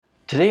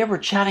Today we're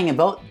chatting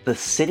about the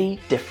city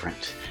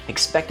different.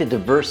 Expect a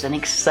diverse and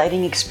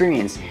exciting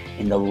experience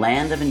in the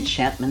Land of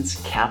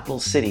Enchantment's capital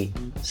city,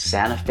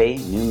 Santa Fe,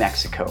 New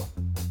Mexico.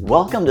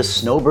 Welcome to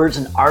Snowbirds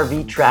and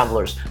RV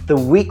Travelers, the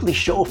weekly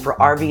show for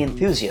RV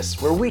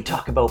enthusiasts where we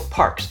talk about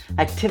parks,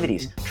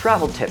 activities,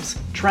 travel tips,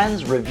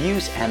 trends,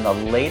 reviews, and the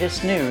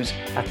latest news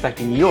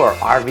affecting your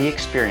RV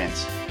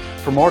experience.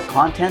 For more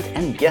content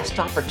and guest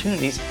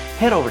opportunities,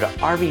 head over to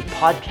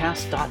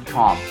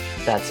rvpodcast.com.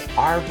 That's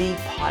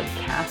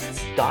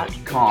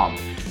rvpodcasts.com.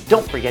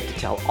 Don't forget to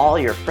tell all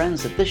your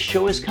friends that this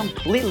show is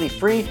completely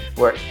free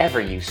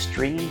wherever you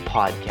stream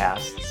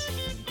podcasts.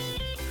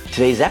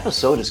 Today's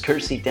episode is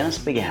courtesy Dennis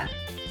Began.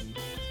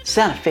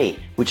 Santa Fe,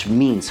 which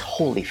means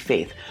Holy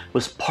Faith,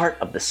 was part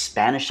of the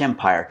Spanish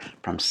Empire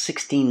from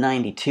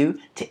 1692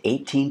 to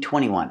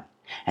 1821.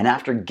 And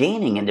after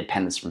gaining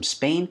independence from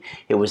Spain,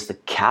 it was the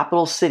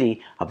capital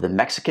city of the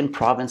Mexican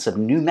province of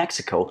New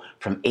Mexico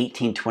from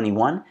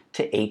 1821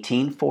 to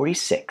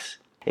 1846.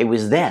 It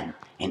was then,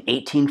 in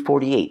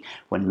 1848,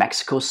 when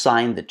Mexico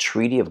signed the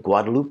Treaty of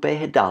Guadalupe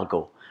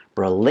Hidalgo,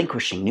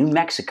 relinquishing New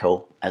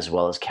Mexico, as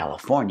well as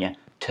California,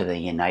 to the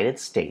United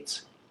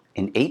States.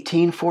 In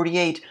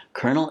 1848,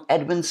 Colonel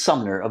Edwin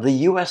Sumner of the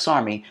U.S.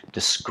 Army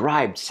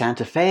described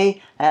Santa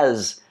Fe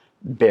as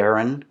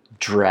barren,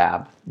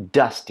 drab,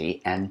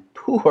 dusty, and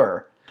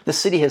poor. The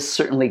city has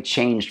certainly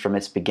changed from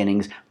its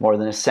beginnings more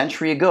than a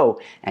century ago,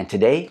 and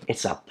today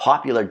it's a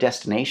popular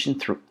destination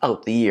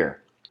throughout the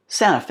year.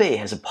 Santa Fe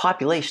has a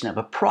population of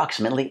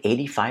approximately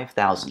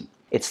 85,000.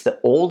 It's the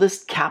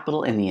oldest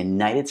capital in the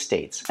United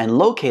States and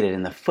located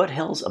in the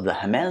foothills of the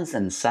Jemez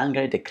and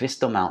Sangre de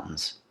Cristo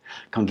Mountains.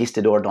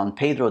 Conquistador Don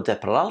Pedro de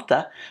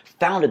Peralta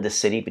founded the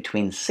city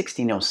between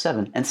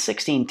 1607 and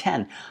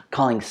 1610,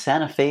 calling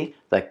Santa Fe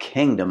the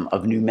Kingdom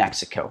of New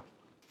Mexico.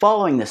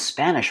 Following the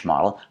Spanish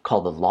model,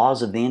 called the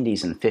Laws of the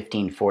Indies in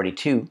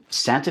 1542,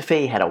 Santa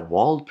Fe had a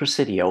walled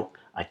presidio,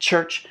 a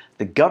church,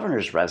 the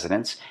governor's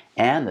residence,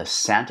 and the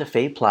Santa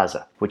Fe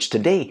Plaza, which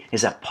today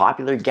is a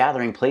popular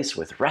gathering place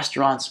with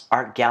restaurants,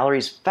 art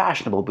galleries,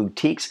 fashionable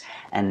boutiques,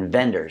 and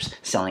vendors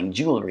selling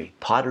jewelry,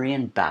 pottery,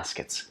 and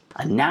baskets.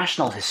 A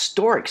National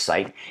Historic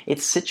Site,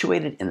 it's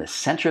situated in the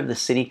center of the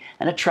city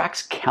and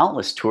attracts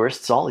countless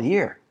tourists all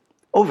year.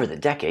 Over the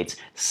decades,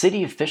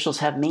 city officials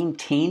have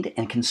maintained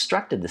and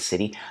constructed the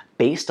city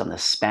based on the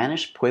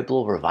Spanish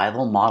Pueblo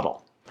Revival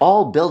model.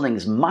 All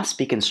buildings must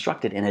be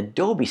constructed in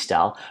adobe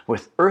style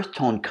with earth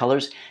tone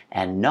colors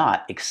and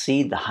not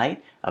exceed the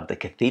height of the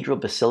Cathedral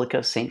Basilica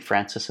of St.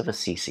 Francis of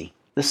Assisi.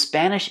 The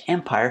Spanish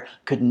Empire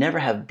could never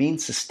have been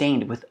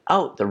sustained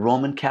without the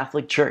Roman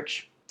Catholic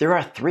Church. There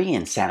are 3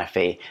 in Santa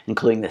Fe,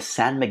 including the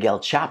San Miguel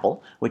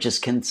Chapel, which is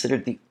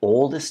considered the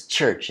oldest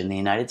church in the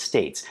United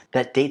States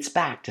that dates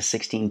back to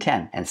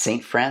 1610, and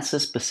St.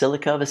 Francis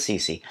Basilica of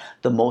Assisi,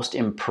 the most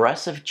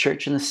impressive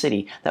church in the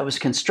city that was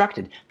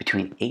constructed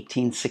between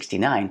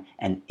 1869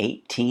 and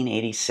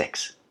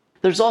 1886.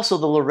 There's also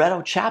the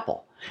Loretto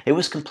Chapel. It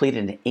was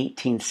completed in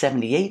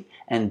 1878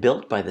 and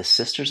built by the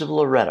Sisters of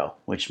Loretto,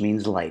 which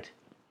means light.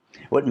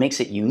 What makes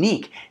it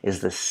unique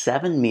is the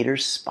 7-meter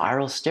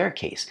spiral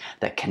staircase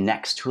that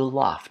connects to a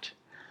loft.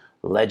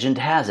 Legend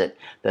has it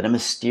that a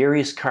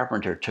mysterious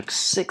carpenter took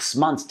 6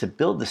 months to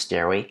build the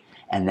stairway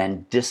and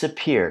then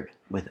disappeared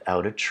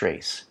without a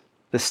trace.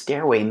 The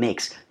stairway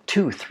makes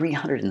 2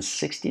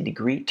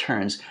 360-degree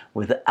turns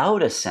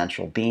without a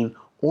central beam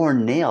or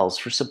nails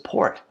for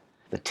support.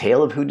 The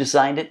tale of who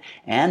designed it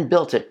and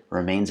built it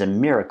remains a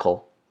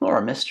miracle or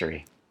a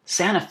mystery.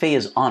 Santa Fe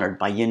is honored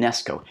by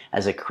UNESCO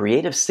as a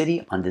creative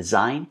city on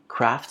design,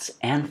 crafts,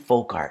 and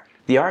folk art.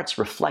 The arts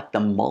reflect the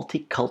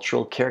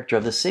multicultural character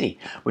of the city,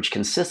 which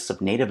consists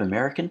of Native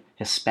American,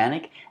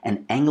 Hispanic,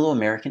 and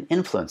Anglo-American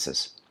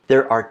influences.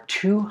 There are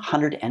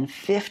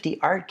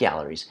 250 art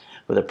galleries,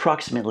 with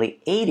approximately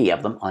 80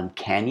 of them on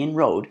Canyon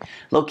Road,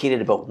 located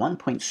about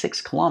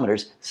 1.6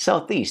 kilometers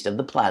southeast of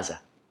the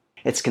plaza.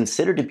 It's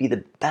considered to be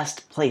the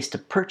best place to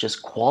purchase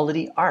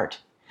quality art.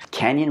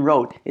 Canyon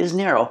Road is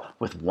narrow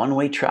with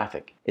one-way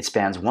traffic. It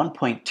spans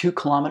 1.2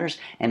 kilometers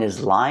and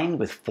is lined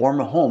with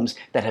former homes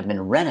that have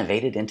been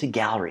renovated into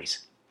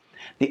galleries.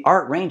 The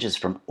art ranges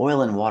from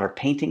oil and water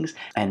paintings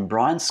and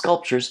bronze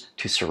sculptures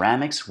to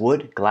ceramics,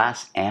 wood,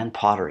 glass, and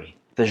pottery.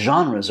 The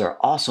genres are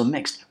also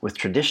mixed with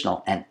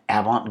traditional and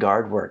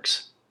avant-garde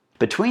works.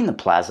 Between the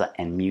plaza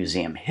and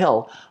Museum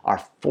Hill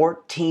are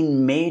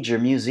 14 major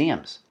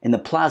museums. In the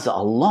plaza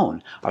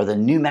alone are the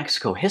New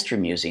Mexico History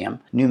Museum,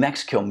 New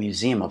Mexico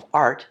Museum of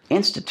Art,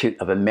 Institute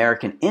of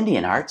American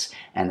Indian Arts,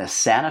 and the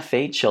Santa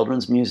Fe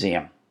Children's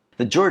Museum.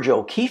 The Georgia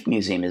O'Keeffe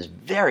Museum is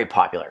very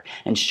popular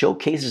and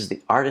showcases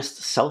the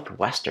artist's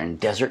southwestern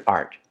desert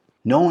art.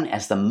 Known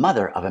as the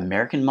mother of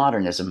American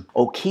modernism,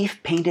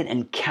 O'Keeffe painted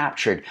and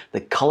captured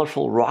the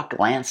colorful rock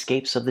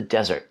landscapes of the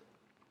desert.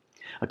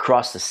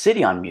 Across the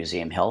city on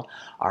Museum Hill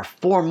are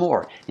 4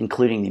 more,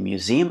 including the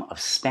Museum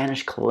of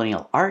Spanish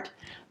Colonial Art,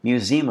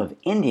 Museum of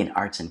Indian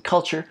Arts and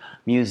Culture,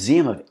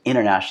 Museum of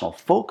International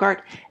Folk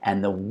Art,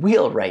 and the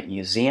Wheelwright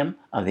Museum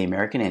of the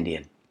American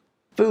Indian.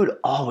 Food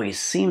always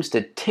seems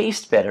to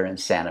taste better in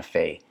Santa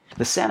Fe.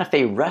 The Santa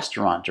Fe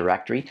restaurant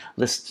directory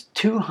lists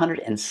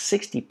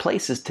 260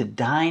 places to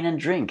dine and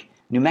drink.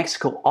 New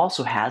Mexico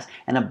also has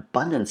an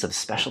abundance of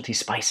specialty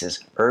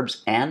spices,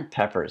 herbs, and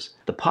peppers.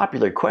 The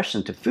popular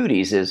question to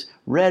foodies is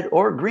red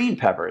or green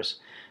peppers?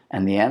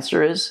 And the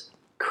answer is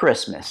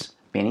Christmas,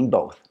 meaning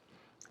both.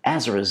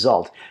 As a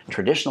result,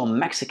 traditional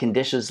Mexican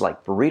dishes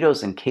like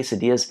burritos and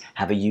quesadillas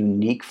have a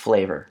unique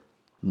flavor.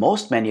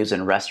 Most menus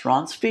in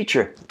restaurants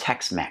feature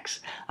Tex-Mex,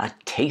 a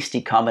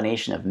tasty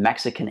combination of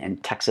Mexican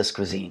and Texas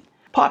cuisine.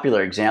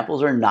 Popular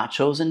examples are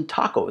nachos and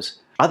tacos.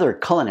 Other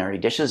culinary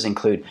dishes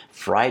include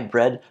fried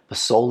bread,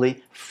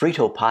 pozole,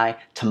 frito pie,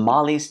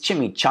 tamales,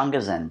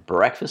 chimichangas, and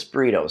breakfast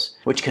burritos,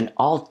 which can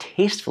all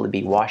tastefully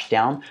be washed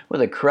down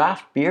with a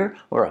craft beer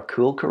or a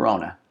cool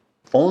Corona.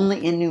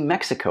 Only in New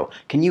Mexico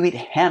can you eat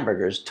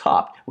hamburgers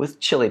topped with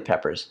chili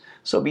peppers,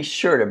 so be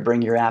sure to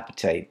bring your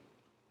appetite.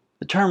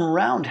 The term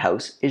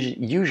roundhouse is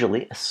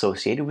usually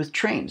associated with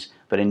trains,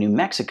 but in New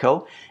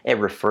Mexico, it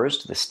refers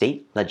to the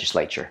state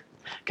legislature.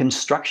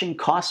 Construction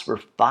costs were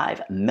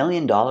 $5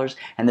 million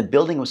and the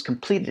building was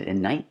completed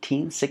in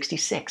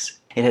 1966.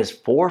 It has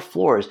 4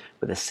 floors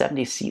with a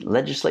 70-seat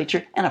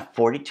legislature and a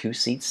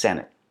 42-seat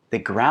Senate. The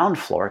ground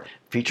floor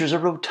features a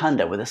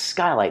rotunda with a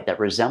skylight that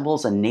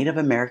resembles a Native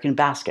American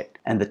basket,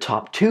 and the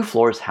top 2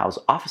 floors house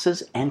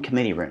offices and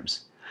committee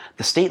rooms.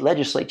 The state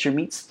legislature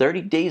meets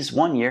 30 days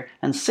one year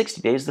and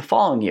 60 days the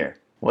following year.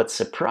 What's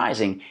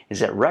surprising is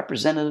that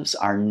representatives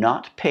are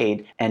not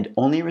paid and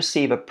only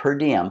receive a per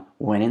diem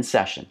when in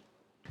session.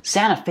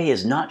 Santa Fe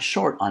is not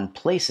short on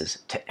places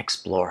to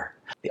explore.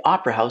 The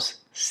Opera House,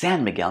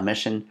 San Miguel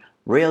Mission,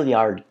 Rail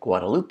Yard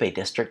Guadalupe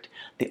District,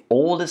 the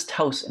oldest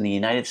house in the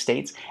United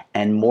States,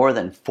 and more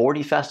than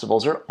 40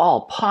 festivals are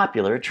all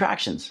popular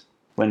attractions.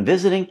 When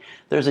visiting,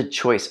 there's a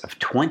choice of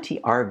 20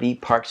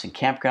 RV parks and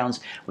campgrounds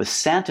with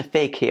Santa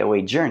Fe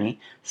KOA Journey,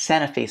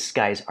 Santa Fe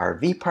Skies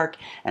RV Park,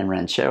 and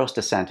Rancheros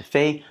de Santa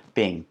Fe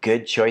being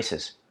good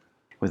choices.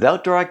 With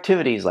outdoor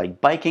activities like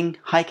biking,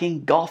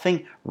 hiking,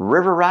 golfing,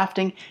 river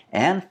rafting,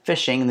 and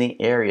fishing in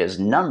the area's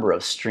number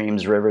of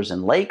streams, rivers,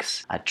 and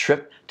lakes, a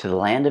trip to the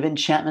Land of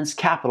Enchantment's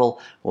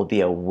capital will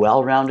be a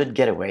well-rounded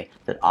getaway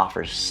that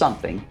offers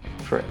something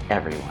for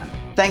everyone.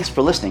 Thanks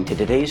for listening to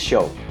today's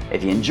show.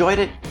 If you enjoyed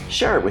it,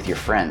 share it with your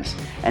friends.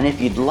 And if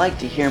you'd like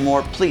to hear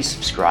more, please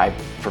subscribe.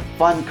 For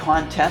fun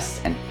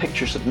contests and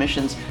picture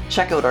submissions,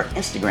 check out our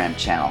Instagram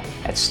channel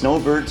at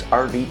Snowbirds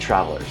RV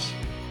Travelers.